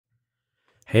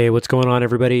Hey, what's going on,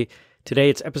 everybody? Today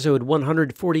it's episode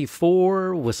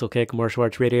 144, Whistlekick Martial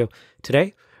Arts Radio.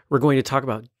 Today, we're going to talk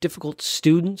about difficult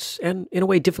students and, in a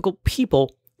way, difficult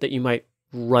people that you might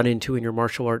run into in your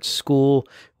martial arts school,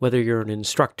 whether you're an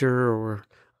instructor or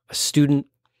a student.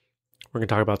 We're going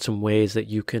to talk about some ways that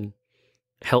you can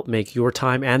help make your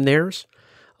time and theirs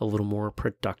a little more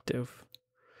productive.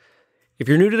 If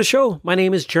you're new to the show, my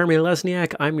name is Jeremy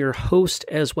Lesniak. I'm your host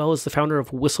as well as the founder of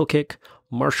Whistlekick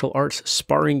Martial Arts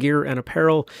Sparring Gear and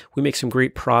Apparel. We make some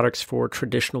great products for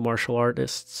traditional martial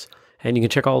artists, and you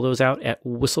can check all those out at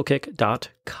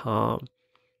whistlekick.com.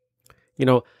 You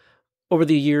know, over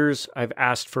the years, I've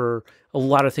asked for a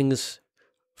lot of things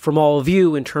from all of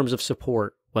you in terms of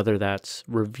support, whether that's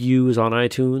reviews on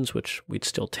iTunes, which we'd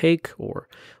still take, or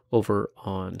over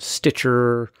on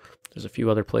Stitcher. There's a few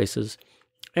other places.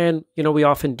 And, you know, we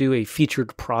often do a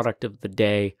featured product of the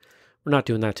day. We're not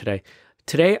doing that today.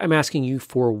 Today, I'm asking you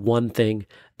for one thing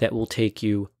that will take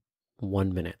you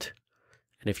 1 minute.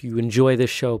 And if you enjoy this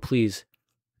show, please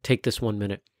take this 1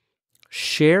 minute.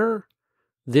 Share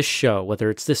this show, whether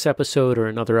it's this episode or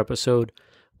another episode,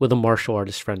 with a martial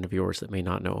artist friend of yours that may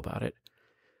not know about it.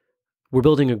 We're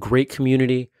building a great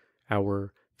community.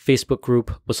 Our Facebook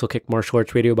group, Whistlekick Martial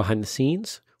Arts Radio Behind the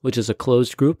Scenes, which is a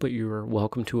closed group, but you are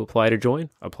welcome to apply to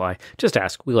join. Apply. Just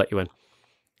ask. We let you in.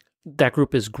 That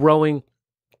group is growing.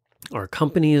 Our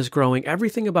company is growing.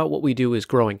 Everything about what we do is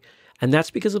growing. And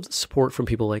that's because of the support from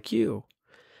people like you.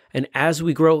 And as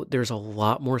we grow, there's a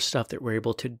lot more stuff that we're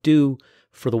able to do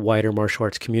for the wider martial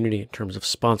arts community in terms of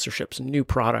sponsorships and new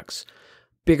products,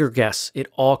 bigger guests. It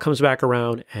all comes back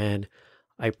around. And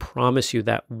I promise you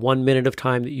that 1 minute of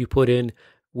time that you put in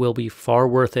will be far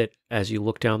worth it as you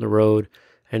look down the road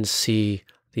and see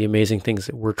the amazing things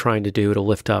that we're trying to do to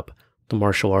lift up the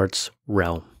martial arts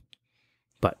realm.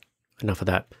 But enough of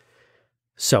that.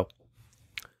 So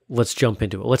let's jump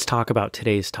into it. Let's talk about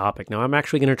today's topic. Now, I'm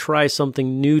actually going to try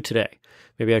something new today.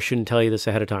 Maybe I shouldn't tell you this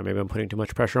ahead of time. Maybe I'm putting too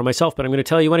much pressure on myself, but I'm going to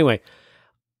tell you anyway.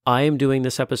 I am doing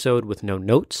this episode with no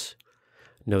notes,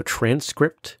 no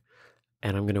transcript,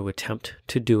 and I'm going to attempt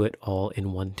to do it all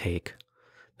in one take.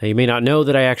 Now, you may not know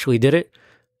that I actually did it,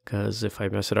 because if I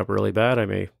mess it up really bad, I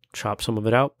may chop some of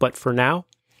it out. But for now,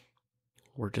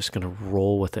 we're just going to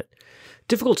roll with it.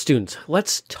 Difficult students,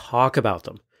 let's talk about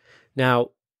them. Now,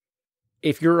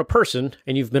 if you're a person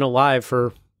and you've been alive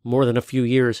for more than a few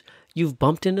years, you've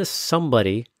bumped into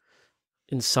somebody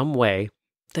in some way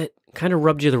that kind of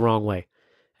rubbed you the wrong way.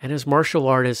 And as martial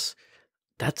artists,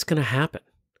 that's going to happen.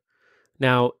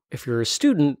 Now, if you're a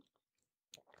student,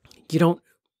 you don't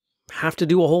have to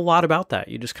do a whole lot about that.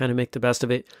 You just kind of make the best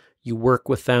of it. You work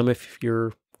with them if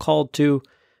you're called to,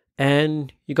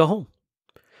 and you go home.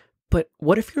 But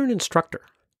what if you're an instructor?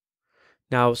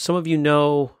 Now, some of you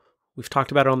know, we've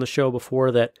talked about it on the show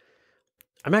before, that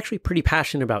I'm actually pretty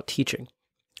passionate about teaching.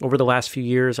 Over the last few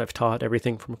years, I've taught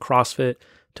everything from CrossFit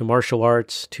to martial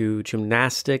arts to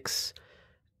gymnastics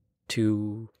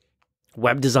to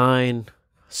web design,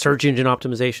 search engine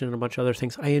optimization, and a bunch of other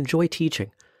things. I enjoy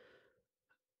teaching.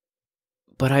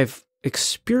 But I've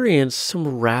experienced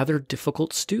some rather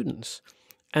difficult students.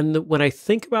 And when I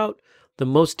think about the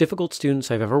most difficult students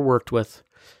I've ever worked with,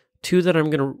 two that I'm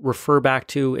going to refer back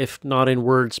to, if not in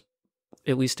words,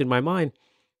 at least in my mind,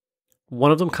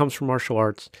 one of them comes from martial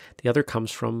arts. The other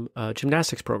comes from a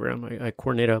gymnastics program. I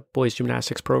coordinate a boys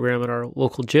gymnastics program at our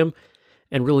local gym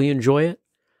and really enjoy it.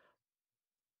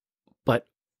 But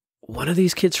one of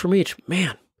these kids from each,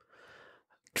 man,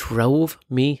 drove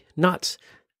me nuts.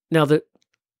 Now, the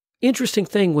interesting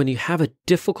thing when you have a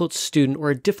difficult student or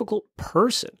a difficult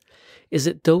person is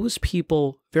that those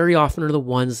people very often are the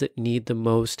ones that need the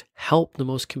most help, the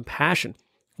most compassion.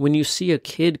 When you see a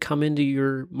kid come into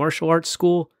your martial arts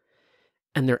school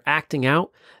and they're acting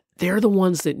out, they're the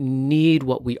ones that need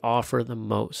what we offer the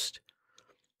most.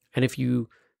 And if you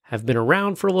have been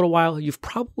around for a little while, you've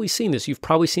probably seen this. You've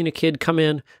probably seen a kid come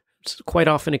in. It's quite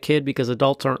often a kid because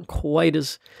adults aren't quite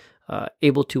as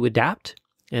able to adapt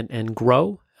and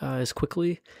grow as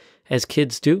quickly as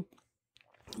kids do.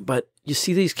 But you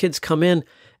see these kids come in,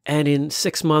 and in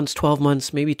 6 months, 12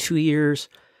 months, maybe 2 years,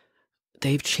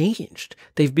 they've changed.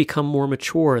 They've become more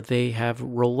mature. They have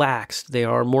relaxed. They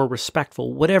are more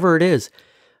respectful. Whatever it is,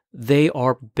 they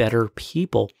are better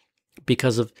people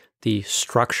because of the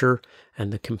structure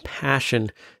and the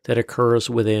compassion that occurs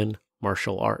within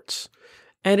martial arts.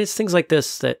 And it's things like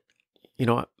this that, you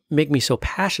know, make me so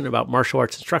passionate about martial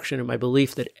arts instruction and my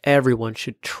belief that everyone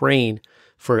should train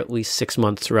for at least 6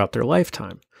 months throughout their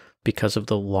lifetime because of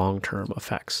the long-term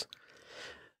effects.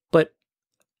 But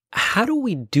how do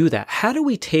we do that? How do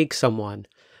we take someone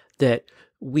that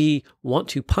we want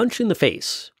to punch in the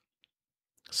face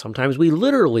Sometimes we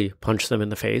literally punch them in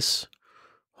the face,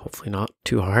 hopefully not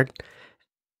too hard,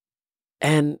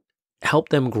 and help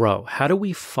them grow. How do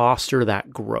we foster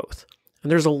that growth?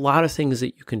 And there's a lot of things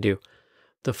that you can do.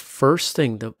 The first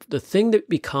thing, the thing that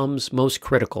becomes most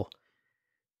critical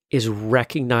is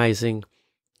recognizing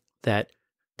that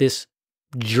this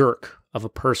jerk of a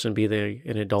person, be they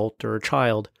an adult or a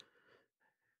child,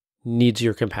 needs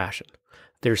your compassion.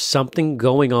 There's something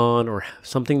going on or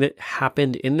something that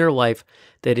happened in their life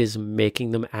that is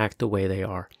making them act the way they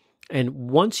are. And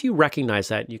once you recognize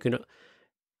that, you can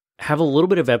have a little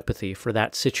bit of empathy for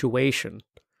that situation.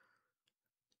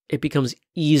 It becomes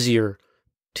easier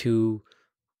to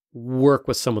work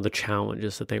with some of the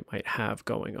challenges that they might have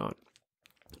going on.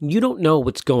 You don't know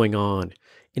what's going on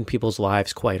in people's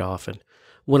lives quite often.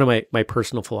 One of my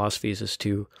personal philosophies is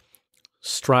to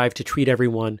strive to treat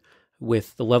everyone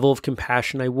with the level of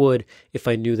compassion I would if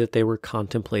I knew that they were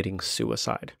contemplating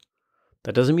suicide.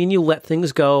 That doesn't mean you let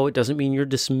things go. It doesn't mean you're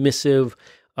dismissive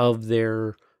of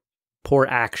their poor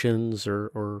actions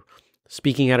or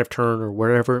speaking out of turn or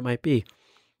wherever it might be.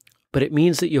 But it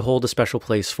means that you hold a special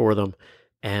place for them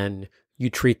and you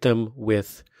treat them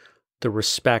with the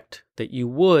respect that you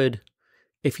would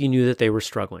if you knew that they were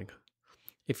struggling.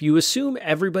 If you assume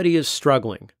everybody is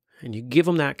struggling and you give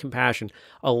them that compassion,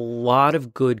 a lot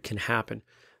of good can happen.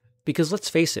 Because let's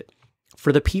face it,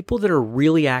 for the people that are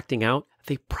really acting out,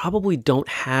 they probably don't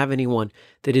have anyone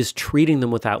that is treating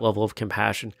them with that level of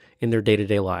compassion in their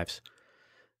day-to-day lives.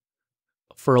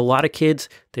 For a lot of kids,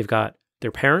 they've got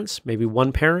their parents, maybe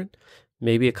one parent,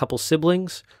 maybe a couple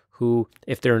siblings who,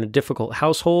 if they're in a difficult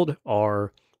household,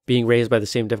 are being raised by the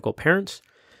same difficult parents,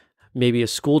 maybe a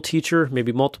school teacher,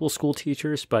 maybe multiple school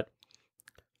teachers, but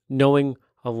knowing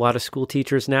a lot of school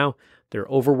teachers now, they're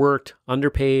overworked,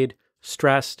 underpaid,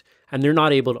 stressed, and they're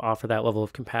not able to offer that level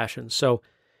of compassion. So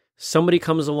somebody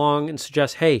comes along and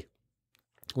suggests, hey,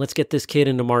 let's get this kid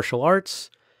into martial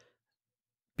arts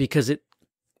because it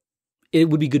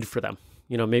would be good for them.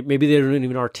 You know, maybe they don't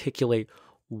even articulate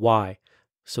why.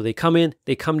 So they come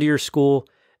to your school,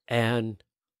 and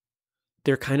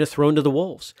they're kind of thrown to the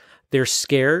wolves. They're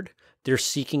scared, they're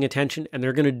seeking attention, and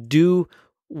they're going to do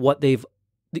what they've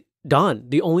done.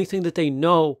 The only thing that they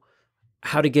know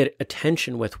how to get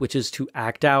attention with, which is to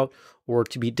act out or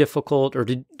to be difficult or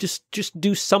to just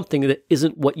do something that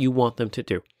isn't what you want them to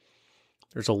do.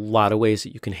 There's a lot of ways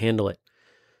that you can handle it.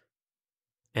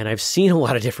 And I've seen a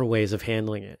lot of different ways of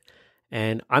handling it.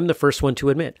 And I'm the first one to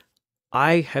admit,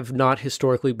 I have not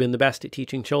historically been the best at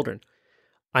teaching children.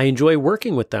 I enjoy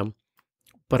working with them,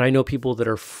 but I know people that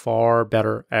are far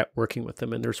better at working with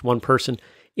them. And there's one person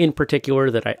in particular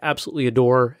that I absolutely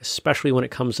adore, especially when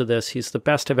it comes to this. He's the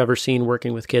best I've ever seen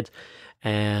working with kids.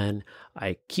 And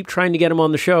I keep trying to get him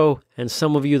on the show. And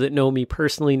some of you that know me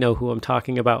personally know who I'm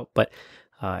talking about, but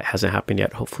it hasn't happened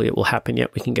yet. Hopefully it will happen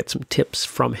yet. We can get some tips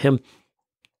from him.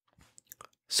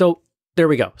 So there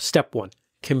we go. Step one,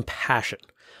 compassion.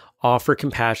 Offer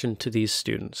compassion to these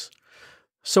students.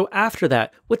 So after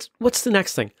that, what's the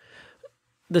next thing?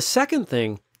 The second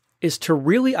thing is to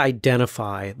really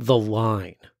identify the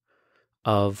line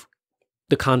of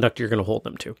the conduct you're going to hold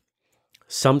them to.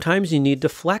 Sometimes you need to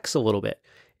flex a little bit.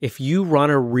 If you run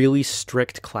a really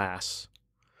strict class,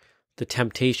 the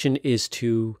temptation is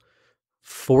to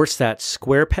force that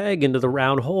square peg into the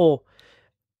round hole.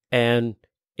 And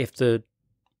if the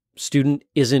student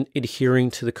isn't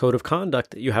adhering to the code of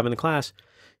conduct that you have in the class,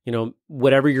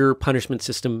 whatever your punishment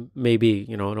system may be,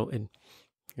 and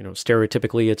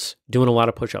stereotypically it's doing a lot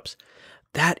of push-ups.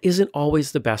 That isn't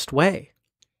always the best way.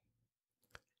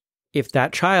 If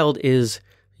that child is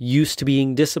used to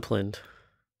being disciplined,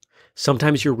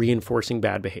 sometimes you're reinforcing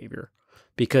bad behavior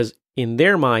because in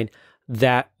their mind,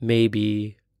 that may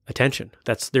be attention.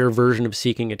 That's their version of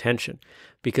seeking attention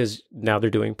because now they're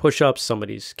doing push-ups,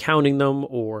 somebody's counting them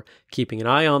or keeping an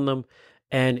eye on them,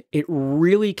 and it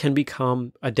really can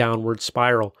become a downward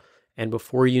spiral. And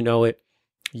before you know it,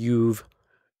 you've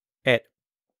at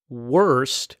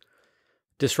worst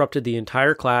disrupted the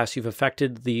entire class. You've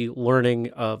affected the learning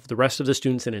of the rest of the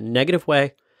students in a negative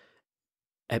way.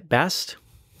 At best,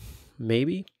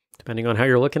 maybe, depending on how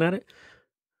you're looking at it,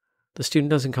 the student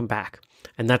doesn't come back.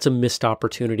 And that's a missed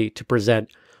opportunity to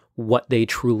present what they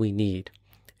truly need.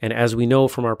 And as we know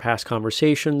from our past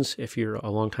conversations, if you're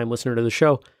a longtime listener to the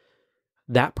show,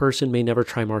 that person may never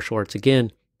try martial arts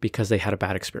again because they had a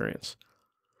bad experience.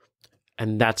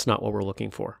 And that's not what we're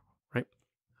looking for, right?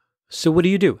 So what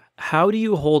do? How do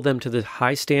you hold them to the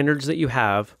high standards that you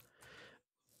have,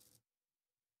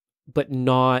 but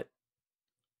not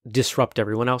disrupt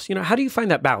everyone else? How do you find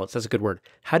that balance? That's a good word.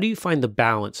 How do you find the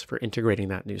balance for integrating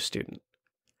that new student?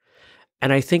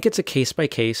 And I think it's a case by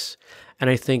case, and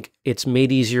I think it's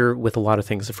made easier with a lot of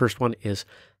things. The first one is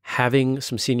having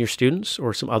some senior students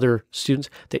or some other students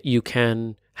that you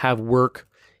can have work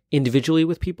individually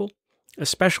with people,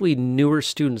 especially newer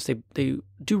students. They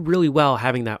do really well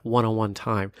having that one-on-one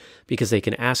time because they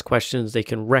can ask questions, they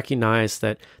can recognize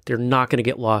that they're not going to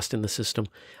get lost in the system.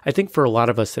 I think for a lot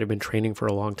of us that have been training for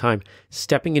a long time,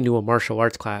 stepping into a martial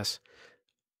arts class,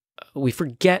 we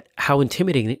forget how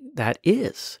intimidating that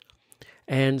is.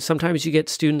 And sometimes you get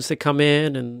students that come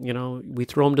in and, we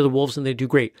throw them to the wolves and they do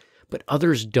great, but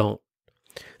others don't.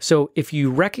 So if you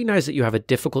recognize that you have a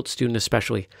difficult student,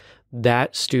 especially,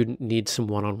 that student needs some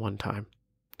one-on-one time.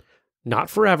 Not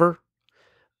forever,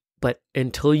 but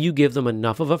until you give them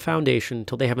enough of a foundation,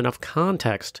 until they have enough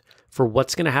context for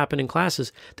what's going to happen in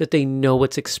classes, that they know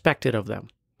what's expected of them,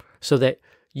 so that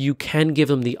you can give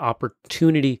them the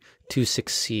opportunity to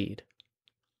succeed.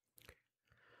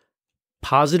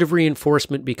 Positive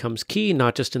reinforcement becomes key,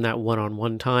 not just in that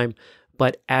one-on-one time,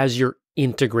 but as you're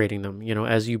integrating them,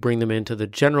 as you bring them into the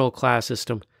general class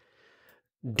system.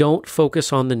 Don't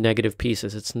focus on the negative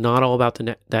pieces. It's not all about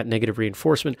that negative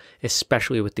reinforcement,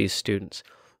 especially with these students.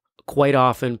 Quite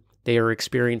often, they are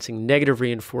experiencing negative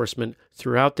reinforcement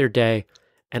throughout their day,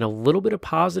 and a little bit of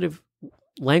positive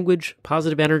language,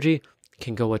 positive energy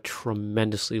can go a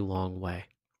tremendously long way.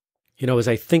 As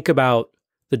I think about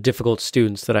the difficult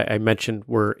students that I mentioned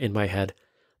were in my head,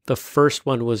 the first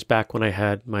one was back when I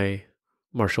had my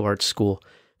martial arts school.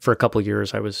 For a couple of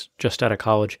years, I was just out of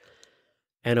college,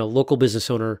 and a local business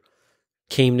owner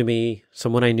came to me,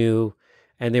 someone I knew,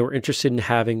 and they were interested in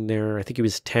having their, I think he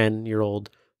was 10-year-old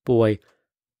boy,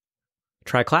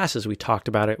 try classes. We talked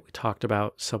about it. We talked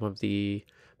about some of the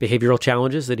behavioral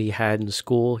challenges that he had in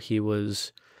school. He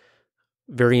was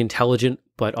very intelligent,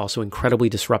 but also incredibly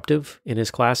disruptive in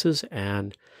his classes.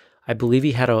 And I believe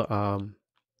he had a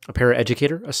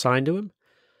paraeducator assigned to him.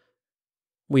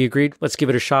 We agreed, let's give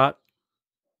it a shot.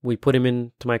 We put him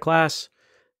into my class,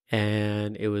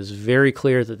 and it was very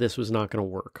clear that this was not going to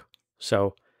work.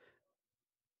 So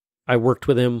I worked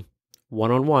with him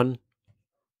one-on-one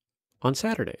on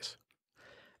Saturdays.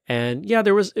 And yeah,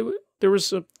 there was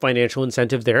a financial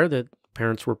incentive there that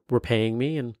parents were paying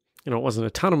me, and it wasn't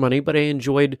a ton of money, but I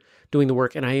enjoyed doing the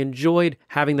work, and I enjoyed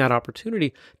having that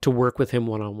opportunity to work with him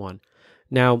one-on-one.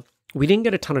 Now, we didn't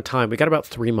get a ton of time. We got about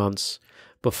 3 months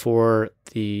before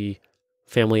the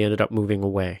family ended up moving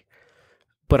away.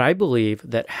 But I believe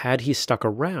that had he stuck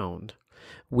around,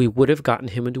 we would have gotten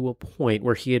him into a point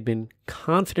where he had been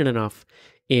confident enough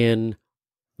in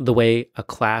the way a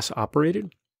class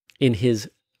operated, in his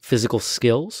physical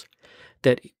skills,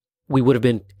 that we would have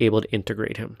been able to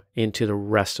integrate him into the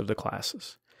rest of the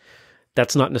classes.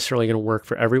 That's not necessarily going to work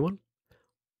for everyone,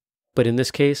 but in this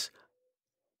case,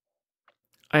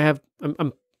 I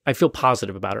feel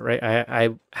positive about it, right? I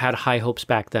had high hopes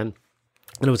back then,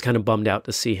 and I was kind of bummed out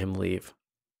to see him leave.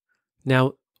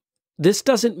 Now, this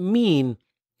doesn't mean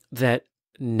that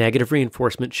negative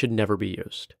reinforcement should never be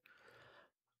used.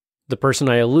 The person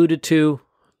I alluded to,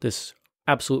 this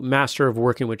absolute master of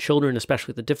working with children,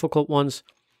 especially the difficult ones,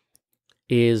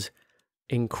 is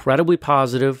incredibly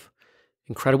positive,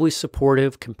 incredibly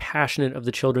supportive, compassionate of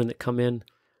the children that come in.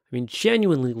 I mean,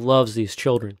 genuinely loves these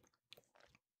children.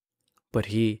 But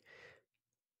he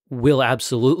will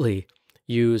absolutely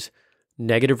use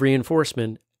negative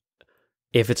reinforcement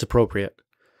if it's appropriate.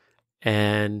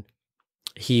 And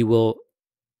he will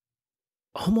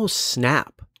almost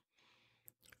snap.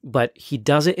 But he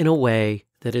does it in a way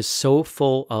that is so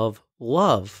full of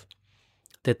love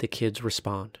that the kids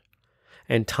respond.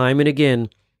 And time and again,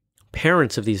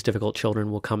 parents of these difficult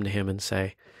children will come to him and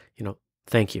say,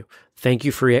 thank you. Thank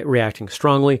you for reacting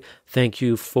strongly. Thank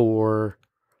you for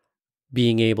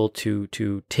being able to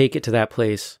take it to that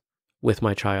place with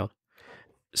my child.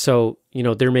 So,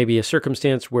 there may be a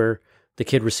circumstance where the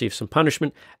kid receives some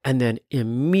punishment and then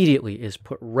immediately is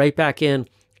put right back in.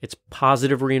 It's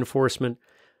positive reinforcement.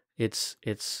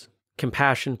 It's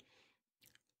compassion,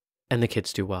 and the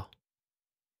kids do well.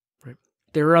 Right?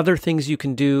 There are other things you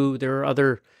can do. There are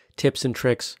other tips and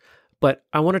tricks, but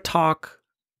I want to talk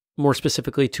more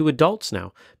specifically to adults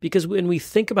now, because when we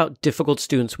think about difficult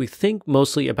students, we think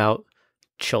mostly about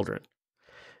children.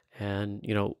 And,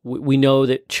 we know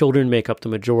that children make up the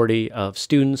majority of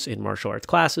students in martial arts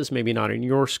classes, maybe not in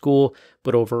your school,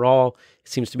 but overall,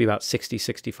 it seems to be about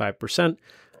 60-65%.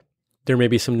 There may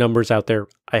be some numbers out there.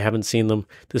 I haven't seen them.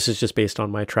 This is just based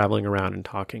on my traveling around and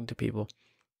talking to people.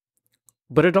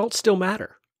 But adults still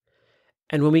matter.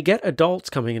 And when we get adults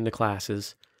coming into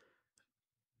classes,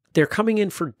 they're coming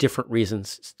in for different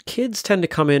reasons. Kids tend to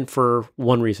come in for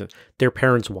one reason. Their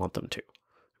parents want them to.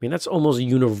 mean, that's almost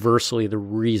universally the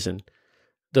reason,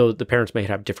 though the parents may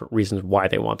have different reasons why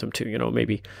they want them to.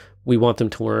 Maybe we want them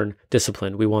to learn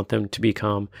discipline. We want them to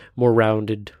become more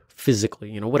rounded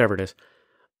physically, whatever it is.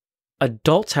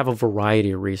 Adults have a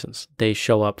variety of reasons. They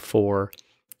show up for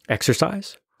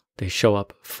exercise. They show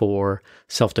up for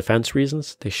self-defense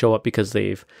reasons. They show up because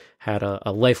they've had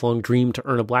a lifelong dream to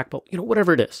earn a black belt,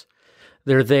 whatever it is.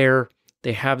 They're there.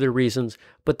 They have their reasons,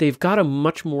 but they've got a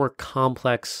much more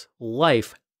complex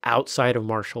life outside of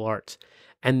martial arts.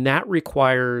 And that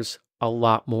requires a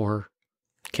lot more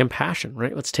compassion,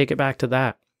 right? Let's take it back to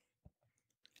that.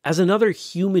 As another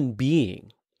human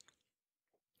being,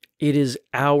 it is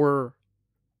our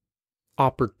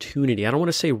opportunity. I don't want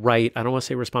to say right. I don't want to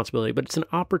say responsibility, but it's an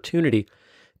opportunity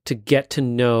to get to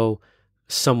know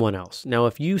someone else. Now,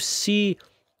 if you see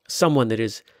someone that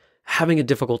is having a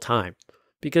difficult time,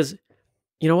 because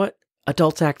you know what?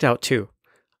 Adults act out too.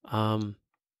 I've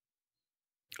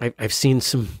seen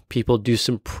some people do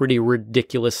some pretty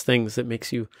ridiculous things that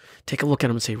makes you take a look at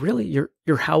them and say, really?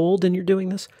 You're how old and you're doing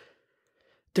this?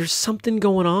 There's something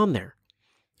going on there.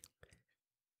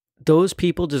 Those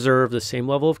people deserve the same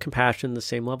level of compassion, the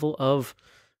same level of,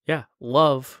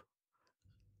 love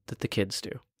that the kids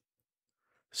do.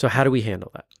 So how do we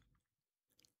handle that?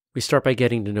 We start by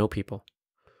getting to know people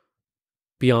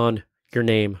beyond your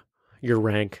name, your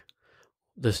rank,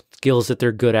 the skills that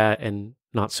they're good at and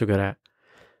not so good at.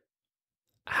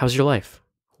 How's your life?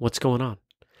 What's going on?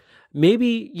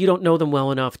 Maybe you don't know them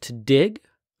well enough to dig,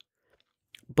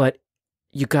 but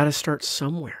you got to start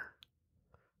somewhere.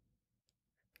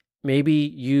 Maybe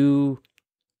you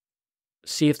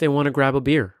see if they want to grab a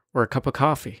beer or a cup of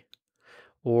coffee,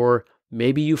 or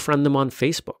maybe you friend them on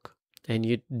Facebook and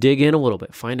you dig in a little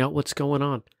bit, find out what's going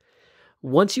on.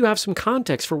 Once you have some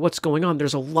context for what's going on,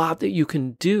 there's a lot that you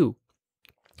can do.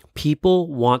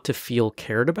 People want to feel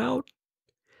cared about.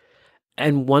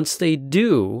 And once they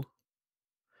do,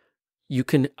 you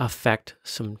can affect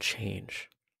some change.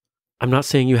 I'm not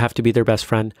saying you have to be their best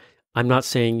friend. I'm not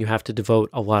saying you have to devote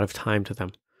a lot of time to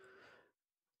them.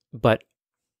 But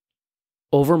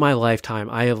over my lifetime,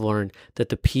 I have learned that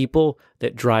the people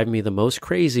that drive me the most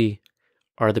crazy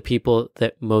are the people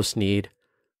that most need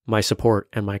my support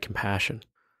and my compassion.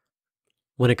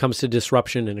 When it comes to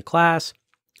disruption in a class,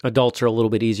 adults are a little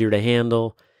bit easier to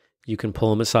handle. You can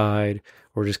pull them aside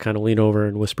or just kind of lean over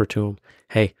and whisper to them,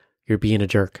 hey, you're being a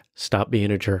jerk. Stop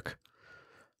being a jerk.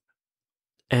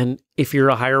 And if you're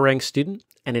a higher ranked student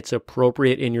and it's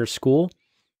appropriate in your school,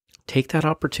 take that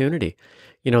opportunity.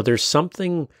 There's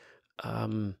something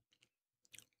what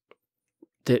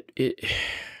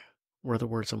are the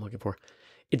words I'm looking for?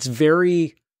 It's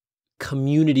very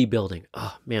community building.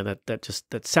 Oh man,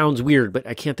 that sounds weird, but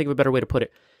I can't think of a better way to put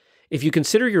it. If you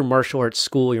consider your martial arts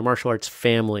school, your martial arts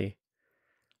family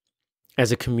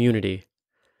as a community,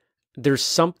 there's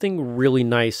something really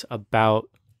nice about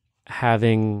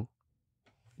having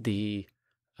the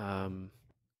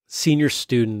senior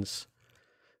students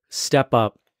step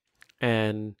up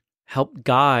and help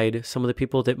guide some of the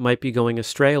people that might be going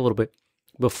astray a little bit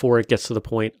before it gets to the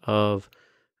point of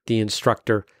the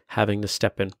instructor having to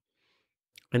step in.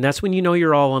 And that's when you know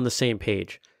you're all on the same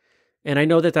page. And I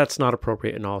know that that's not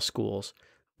appropriate in all schools,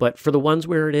 but for the ones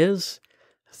where it is,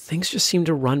 things just seem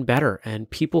to run better and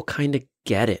people kind of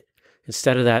get it.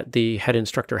 Instead of that, the head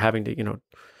instructor having to,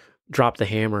 drop the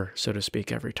hammer, so to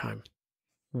speak, every time.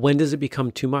 When does it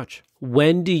become too much?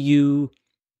 When do you,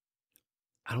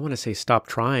 I don't want to say stop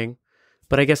trying,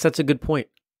 but I guess that's a good point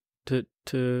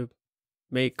to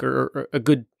make, or a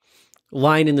good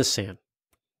line in the sand.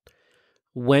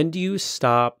 When do you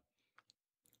stop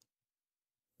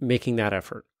making that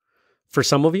effort? For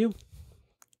some of you,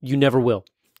 you never will,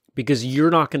 because you're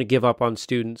not going to give up on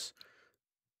students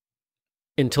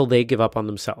until they give up on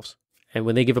themselves. And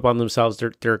when they give up on themselves,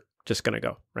 they're just going to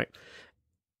go, right?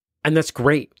 And that's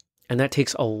great. And that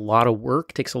takes a lot of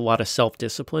work, takes a lot of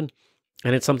self-discipline.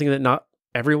 And it's something that not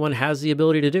everyone has the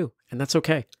ability to do. And that's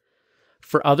okay.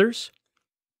 For others,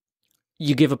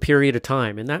 you give a period of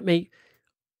time, and that may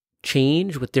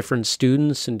change with different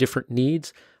students and different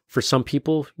needs. For some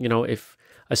people, if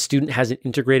a student hasn't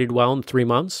integrated well in 3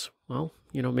 months, well,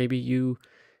 maybe you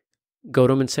go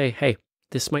to them and say, hey,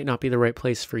 this might not be the right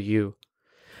place for you.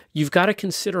 You've got to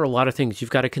consider a lot of things.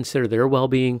 You've got to consider their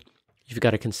well-being. You've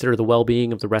got to consider the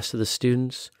well-being of the rest of the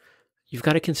students. You've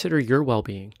got to consider your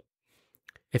well-being.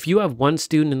 If you have one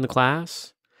student in the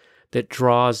class that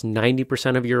draws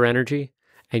 90% of your energy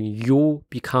and you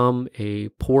become a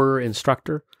poor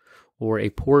instructor or a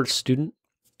poor student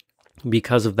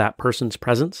because of that person's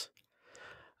presence,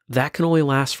 that can only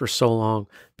last for so long,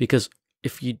 because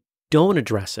if you don't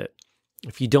address it,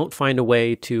 if you don't find a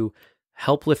way to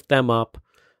help lift them up,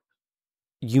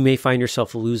 you may find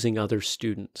yourself losing other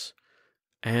students.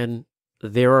 And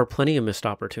there are plenty of missed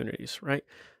opportunities, right?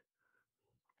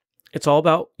 It's all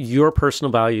about your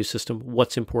personal value system,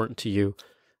 what's important to you.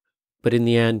 But in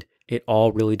the end, it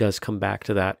all really does come back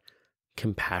to that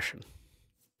compassion.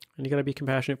 And you got to be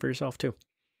compassionate for yourself too.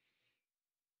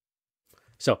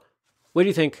 So, what do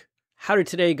you think? How did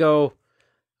today go?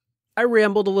 I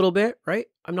rambled a little bit, right?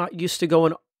 I'm not used to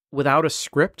going without a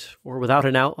script or without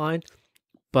an outline,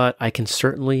 but I can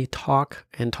certainly talk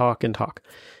and talk and talk.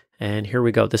 And here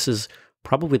we go. This is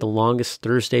probably the longest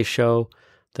Thursday show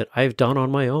that I've done on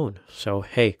my own. So,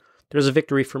 hey, there's a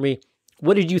victory for me.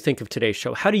 What did you think of today's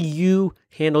show? How do you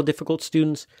handle difficult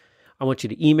students? I want you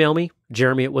to email me,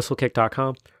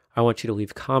 jeremy@whistlekick.com. I want you to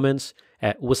leave comments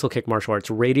at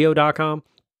whistlekickmartialartsradio.com.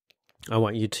 I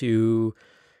want you to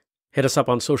hit us up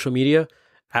on social media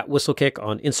at Whistlekick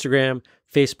on Instagram,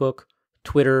 Facebook,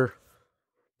 Twitter,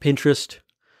 Pinterest.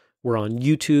 We're on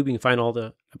YouTube. You can find all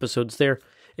the episodes there.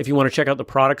 If you want to check out the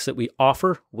products that we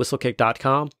offer,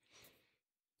 whistlekick.com.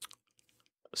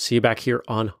 See you back here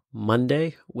on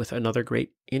Monday with another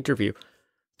great interview.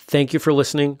 Thank you for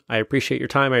listening. I appreciate your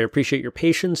time. I appreciate your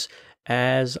patience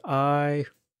as I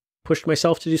pushed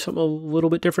myself to do something a little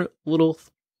bit different, a little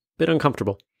bit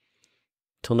uncomfortable.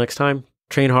 Till next time,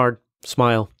 train hard,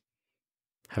 smile.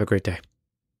 Have a great day.